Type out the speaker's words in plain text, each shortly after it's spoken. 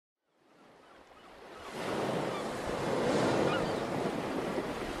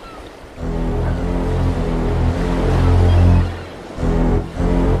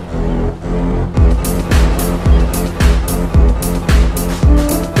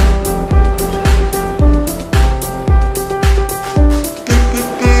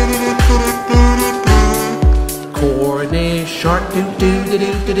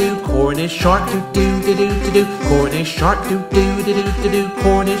do do do. Cornish shark do do do do do. Cornish shark do do do do do.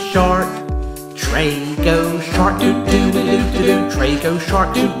 Cornish shark. Trago shark do do do do do. Trago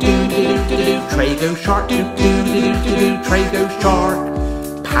shark do do do do do. Trago shark do do do do do. Trago shark.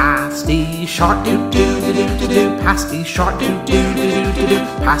 Pasty shark do do do do do. Pasty shark do do do do do.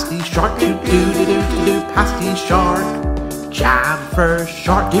 Pasty shark do do do do do. Pasty shark. Jamfer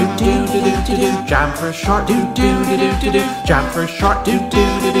shark do do do do do. Jamfer shark do do do do do. Jamfer shark do do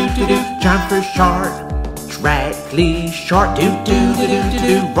do do do. Jamfer shark. Dreadly shark do do do do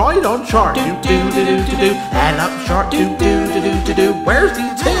do. Ride on shark do do do do do. Hell up shark do do do do do. Where's the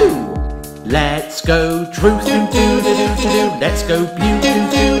two? Let's go truth do do do do do. Let's go beauty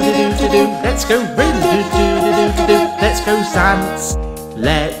do do do do do. Let's go rin do do do do do. Let's go Sans.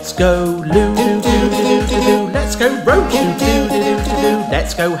 Let's go loo do do do do do. Let's go roach do do do do do.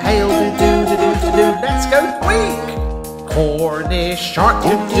 Let's go hail do do do do do. Let's go squeak. Cornish shark do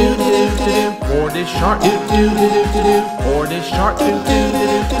do do do do. Cornish shark do do do do do. Cornish shark do do do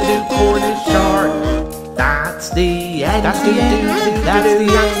do do. Cornish shark. That's the end. That's the end. That's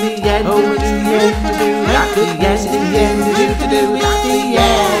the end. Oh, it's the end. That's the end. That's the end. That's the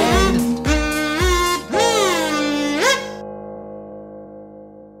end.